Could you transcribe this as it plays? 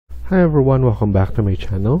Hi everyone, welcome back to my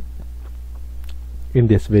channel. In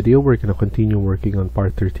this video, we're going to continue working on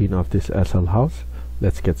part 13 of this SL house.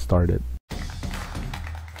 Let's get started.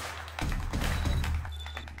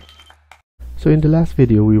 So in the last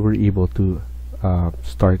video, we were able to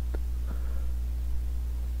start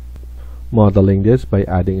modeling this by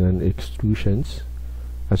adding on extrusions.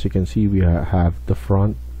 As you can see, we have the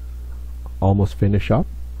front almost finished up,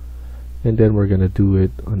 and then we're going to do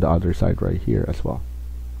it on the other side right here as well.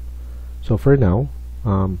 So for now,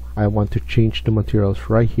 I want to change the materials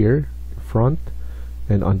right here, front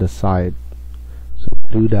and on the side. So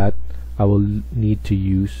to do that, I will need to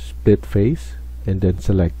use split face and then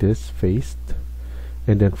select this faced,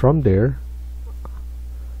 and then from there,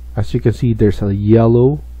 as you can see, there's a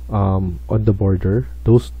yellow on the border.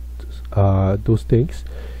 Those things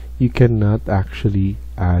you cannot actually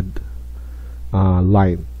add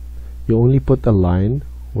line. You only put a line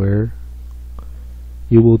where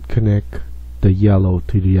you would connect the yellow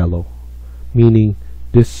to the yellow, meaning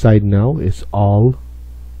this side now is all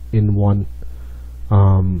in one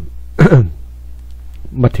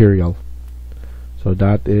material. So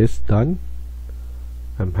that is done.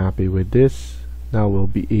 I'm happy with this. Now we'll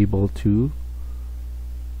be able to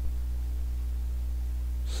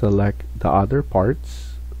select the other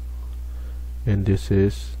parts, and this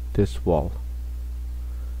is this wall.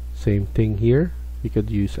 Same thing here. We could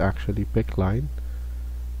use actually pick line,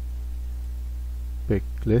 pick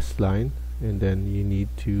this line, and then you need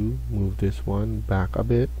to move this one back a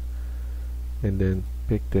bit and then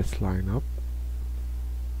pick this line up,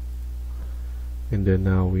 and then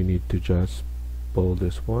now we need to just pull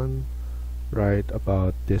this one right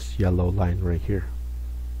about this yellow line right here.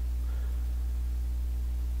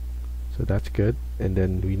 So that's good, and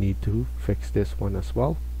then we need to fix this one as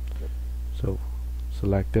well. So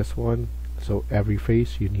select this one. So every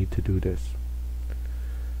face you need to do this.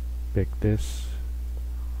 Pick this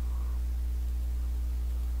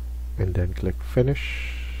and then click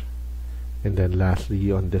finish, and then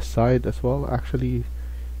lastly on this side as well. Actually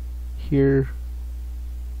here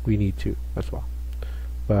we need to as well,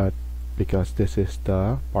 but because this is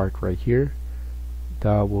the part right here,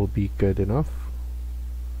 that will be good enough.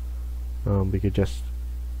 We could just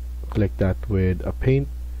click that with a paint,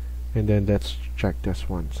 and then let's check this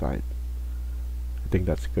one side. I think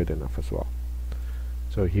that's good enough as well.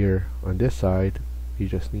 So here on this side, you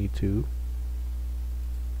just need to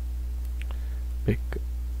pick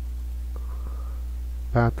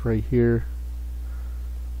path right here,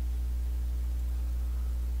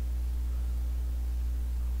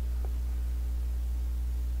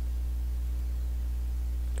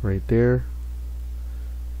 right there,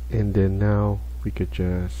 and then now we could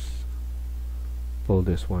just pull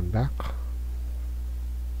this one back,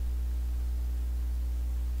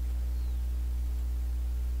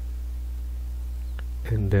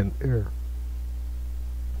 and then here.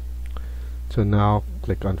 So now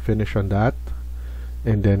click on finish on that,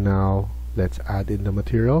 and then now let's add in the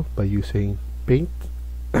material by using paint.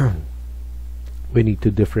 We need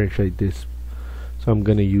to differentiate this, so I'm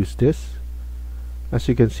gonna use this. As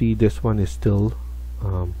you can see, this one is still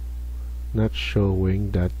not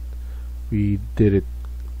showing that we did it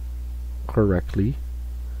correctly,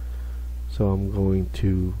 so I'm going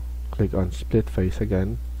to click on split face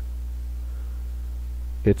again.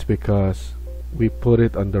 It's because we put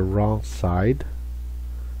it on the wrong side,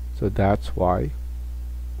 so that's why.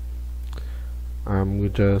 We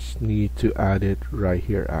just need to add it right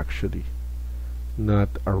here actually, not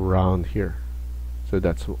around here. So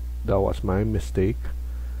that was my mistake.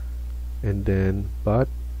 And then but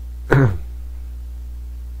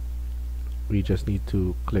we just need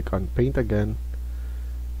to click on paint again,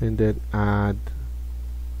 and then add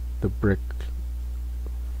the brick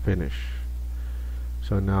finish.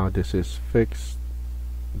 So now this is fixed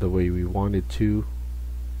the way we want it to.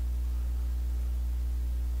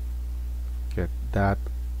 Get that,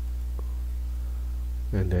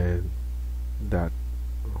 and then that,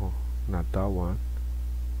 oh, not that one,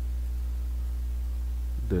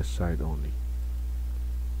 this side only,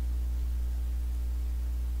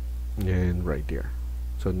 and right there.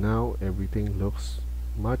 So now everything looks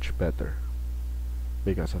much better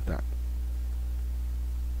because of that.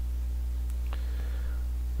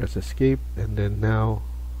 Press escape, and then now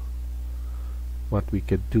what we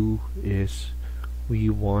could do is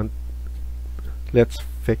let's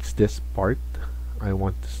fix this part. I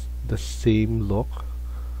want the same look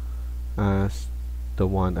as the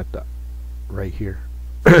one at the right here.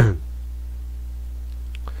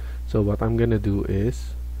 So what I'm gonna do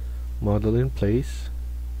is model in place,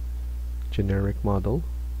 generic model,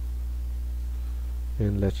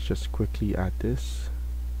 and let's just quickly add this.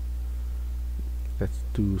 Let's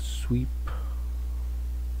do sweep,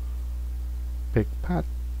 pick path,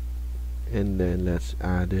 and then let's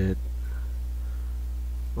add it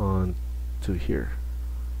on to here.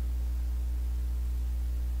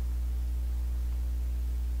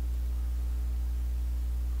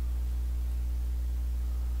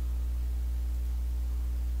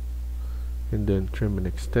 And then trim and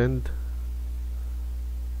extend.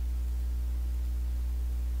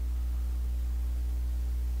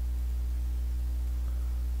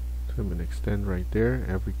 Trim and extend right there.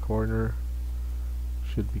 Every corner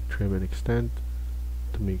should be trim and extend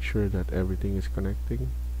to make sure that everything is connecting.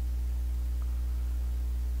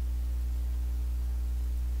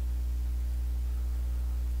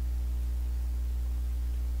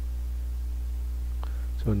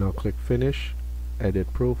 So now click finish,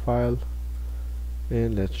 edit profile,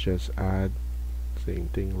 and let's just add same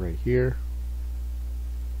thing right here.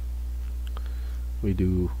 We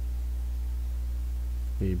do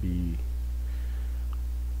maybe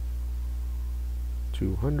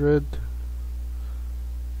 200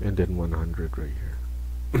 and then 100 right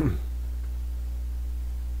here.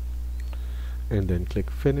 And then click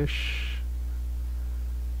finish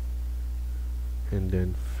and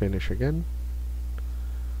then finish again.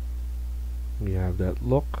 We have that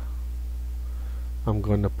look. I'm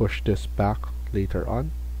gonna push this back later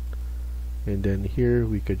on, and then here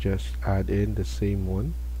we could just add in the same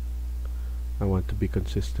one. I want to be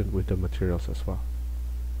consistent with the materials as well.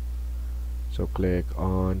 So click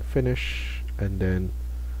on finish and then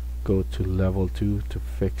go to level 2 to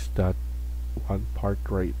fix that one part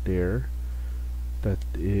right there. That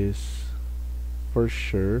is for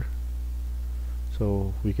sure.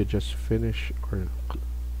 So we could just finish or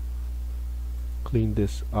clean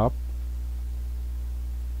this up.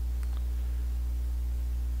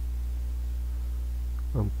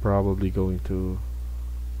 I'm probably going to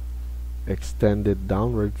extend it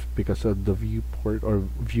downwards because of the viewport or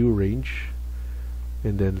view range,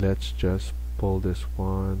 and then let's just pull this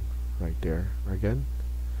one right there again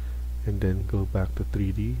and then go back to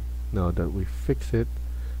 3D. Now that we fix it,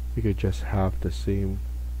 we could just have the same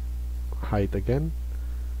height again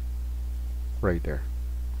right there.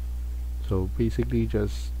 So basically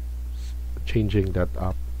just changing that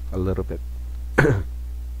up a little bit.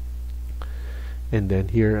 And then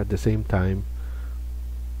here at the same time,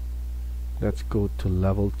 let's go to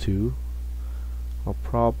level 2. I'm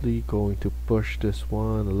probably going to push this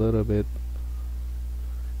one a little bit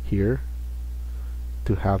here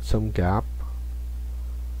to have some gap.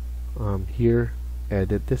 Here,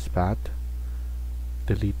 edit this path,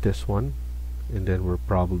 delete this one, and then we're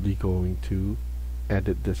probably going to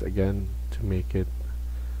edit this again to make it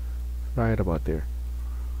right about there.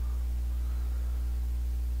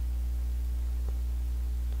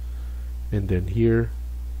 And then here,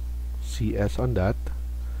 CS on that,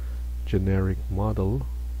 generic model,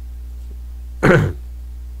 and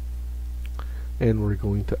we're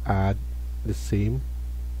going to add the same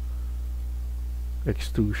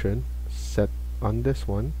extrusion set on this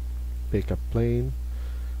one, pick a plane,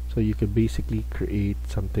 so you can basically create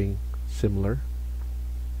something similar.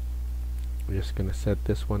 We're just gonna set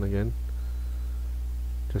this one again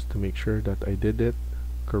just to make sure that I did it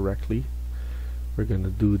correctly. We're gonna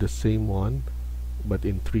do the same one but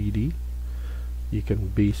in 3D. You can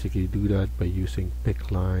basically do that by using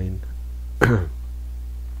pick line.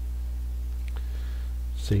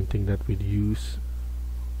 Same thing that we'd use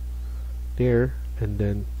there, and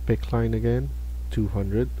then pick line again,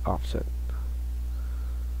 200 offset.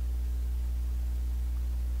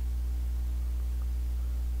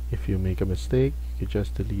 If you make a mistake, you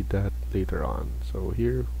just delete that later on. So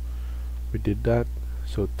here we did that,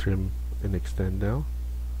 so trim and extend now,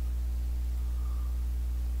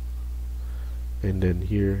 and then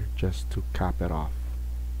here just to cap it off.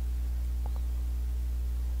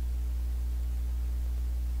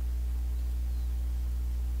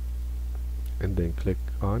 And then click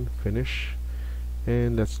on finish,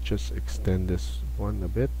 and let's just extend this one a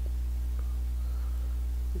bit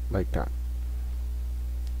like that.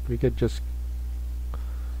 We could just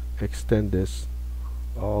extend this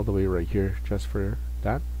all the way right here just for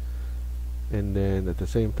that, and then at the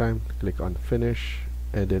same time click on finish,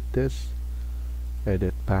 edit this,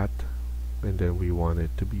 edit path, and then we want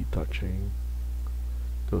it to be touching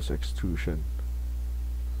those extrusion.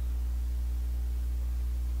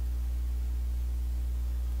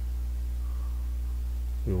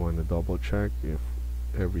 We want to double check if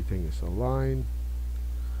everything is aligned.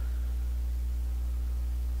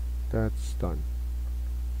 That's done.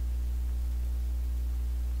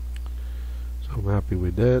 So I'm happy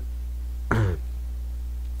with it.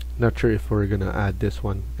 Not sure if we're gonna add this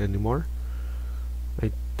one anymore,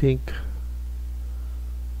 I think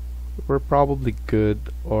we're probably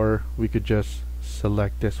good, or we could just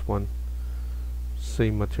select this one,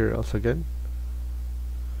 same materials again.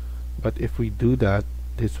 But if we do that,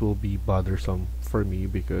 this will be bothersome for me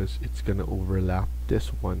because it's gonna overlap this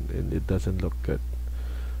one and it doesn't look good.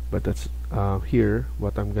 But that's here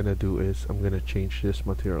what I'm gonna do is I'm gonna change this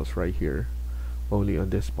materials right here only on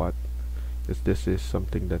this spot, because this is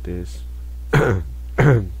something that is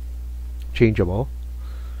changeable.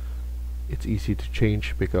 It's easy to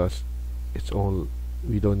change because it's all,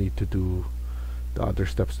 we don't need to do the other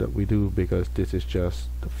steps that we do because this is just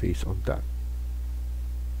the face on that.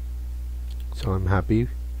 So I'm happy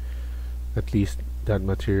at least that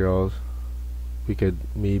material we could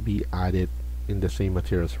maybe add it in the same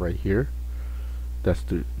materials right here. That's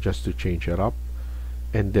to just to change it up.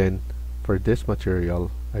 And then for this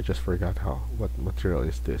material, I just forgot what material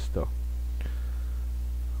is this though.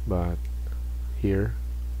 But here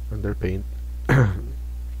under paint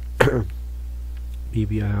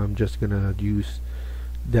maybe I'm just gonna use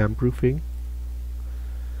damp proofing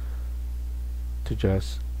to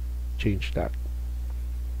just change that.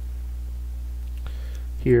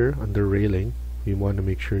 Here under railing, we want to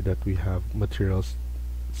make sure that we have materials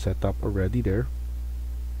set up already there.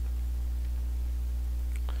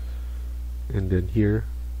 And then here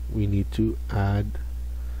we need to add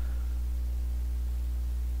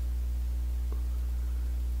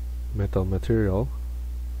metal material.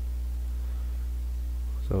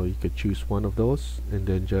 So you could choose one of those and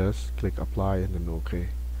then just click apply and then OK.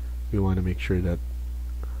 We want to make sure that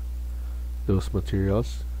those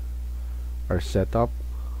materials are set up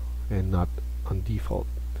and not on default.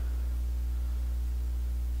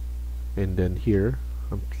 And then here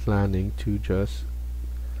I'm planning to just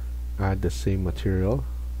add the same material,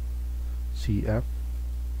 CF,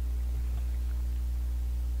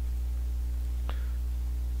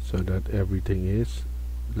 so that everything is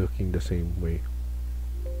looking the same way.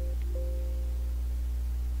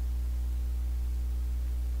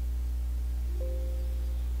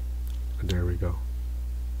 And there we go.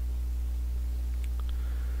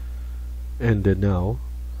 And then now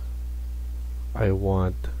I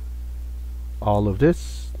want all of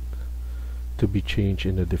this to be changed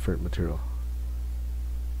in a different material.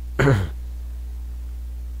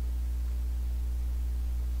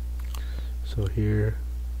 So here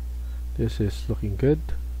this is looking good.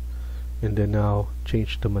 And then now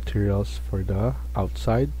change the materials for the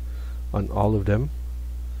outside on all of them.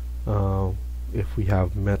 If we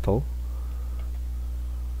have metal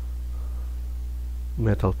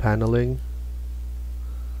paneling,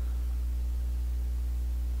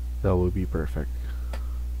 that would be perfect.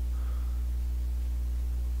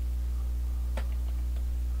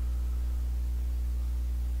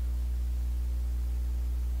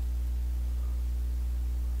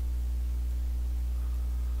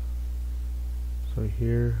 So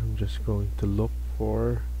here I'm just going to look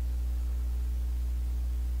for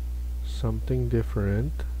something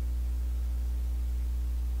different.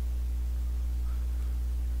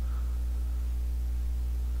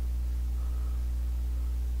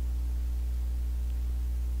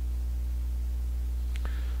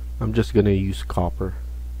 I'm just gonna use copper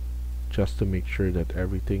just to make sure that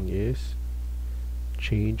everything is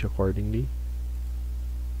changed accordingly.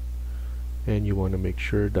 And you want to make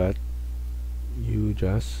sure that you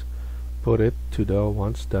just put it to the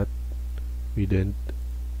ones that we didn't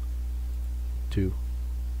do.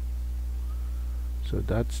 So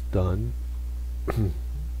that's done.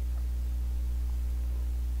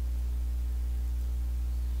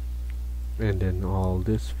 And then all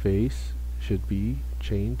this face should be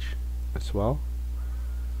changed as well.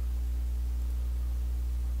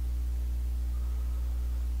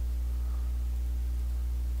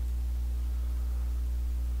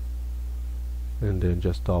 And then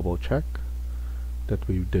just double check that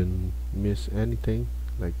we didn't miss anything,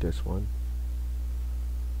 like this one.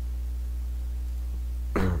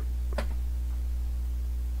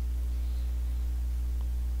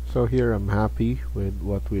 So here I'm happy with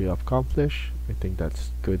what we accomplished. I think that's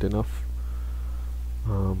good enough.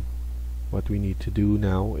 What we need to do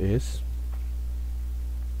now is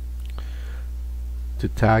to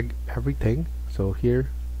tag everything. So here,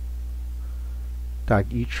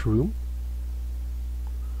 tag each room.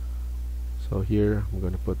 So here I'm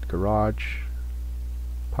going to put garage,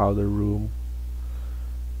 powder room.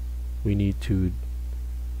 We need to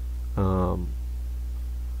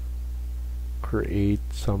create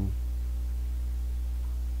some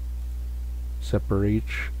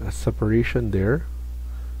separation there.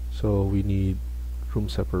 So we need room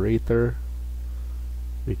separator.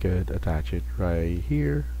 We could attach it right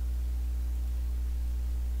here.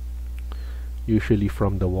 usually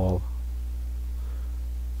from the wall.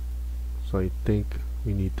 So I think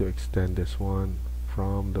we need to extend this one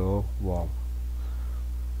from the wall,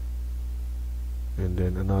 and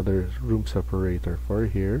then another room separator for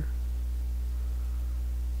here,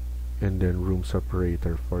 and then room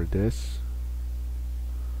separator for this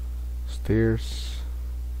stairs.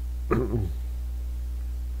 And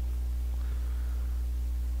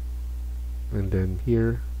then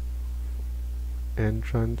here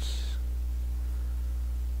entrance,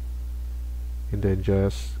 and then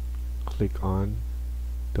just click on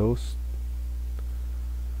those,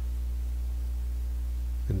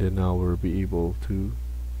 and then now we'll be able to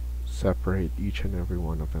separate each and every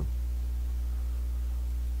one of them.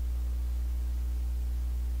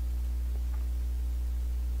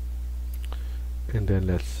 And then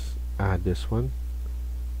let's add this one.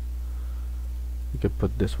 You can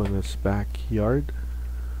put this one as backyard.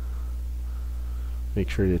 Make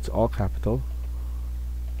sure it's all capital.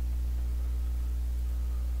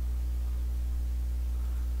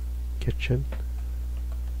 Kitchen.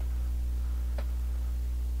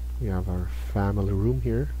 We have our family room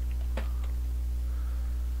here.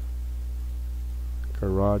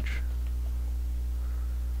 Garage.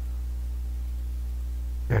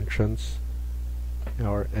 Entrance.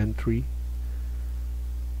 Our entry.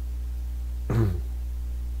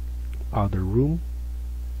 Other room.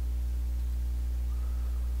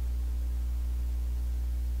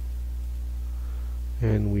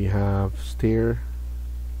 And we have stair.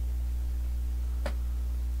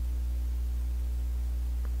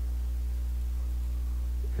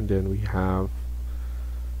 And then we have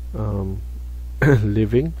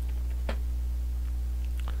living,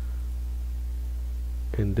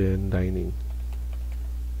 and then dining.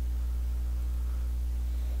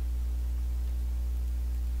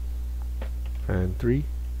 Pantry,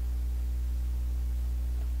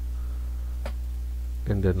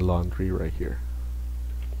 and then laundry right here.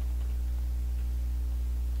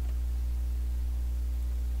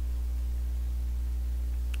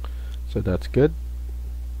 So that's good.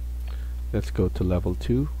 Let's go to level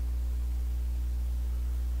 2,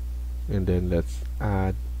 and then let's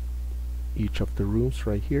add each of the rooms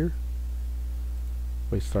right here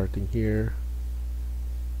by starting here.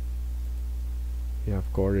 You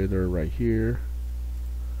have corridor right here,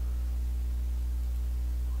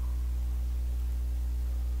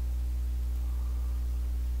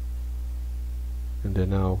 and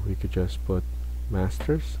then now we could just put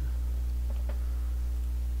masters.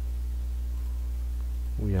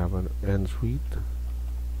 We have an ensuite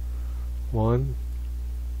 1.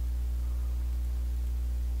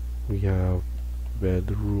 We have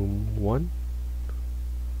bedroom 1.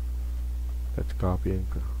 Let's copy and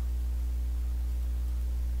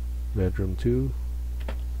bedroom 2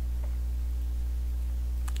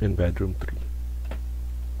 and bedroom 3.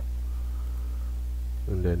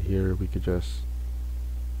 And then here we could just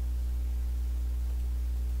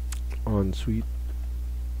ensuite.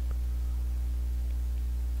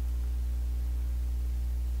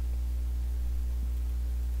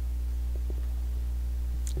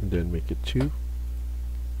 And then make it 2,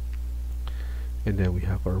 and then we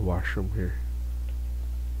have our washroom here.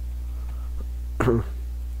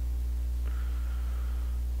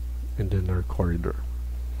 And then our corridor.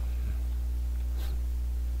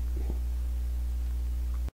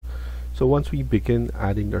 So once we begin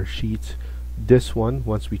adding our sheets, this one,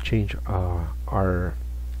 once we change our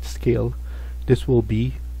scale, this will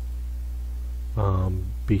be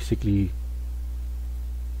basically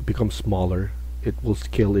become smaller. It will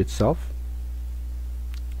scale itself.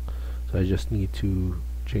 So I just need to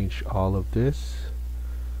change all of this.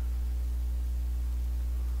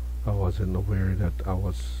 I wasn't aware that I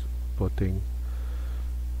was putting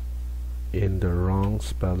in the wrong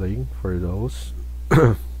spelling for those.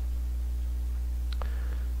 And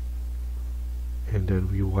then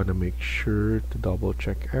we want to make sure to double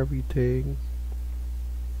check everything.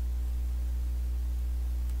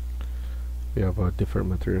 We have different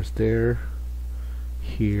materials there.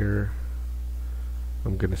 Here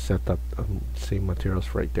I'm gonna set up same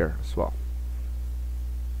materials right there as well.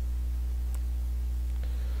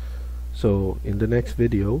 So in the next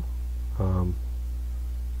video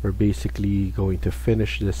we're basically going to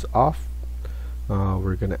finish this off.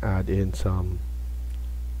 We're gonna add in some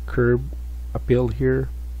curb appeal here,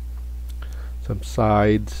 some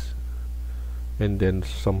sides, and then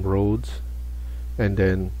some roads, and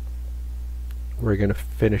then we're gonna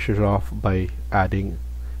finish it off by adding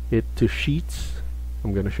it to sheets.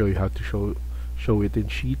 I'm gonna show you how to show it in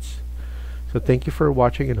sheets. So thank you for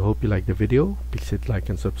watching, and I hope you like the video. Please hit like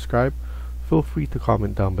and subscribe. Feel free to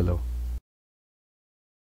comment down below.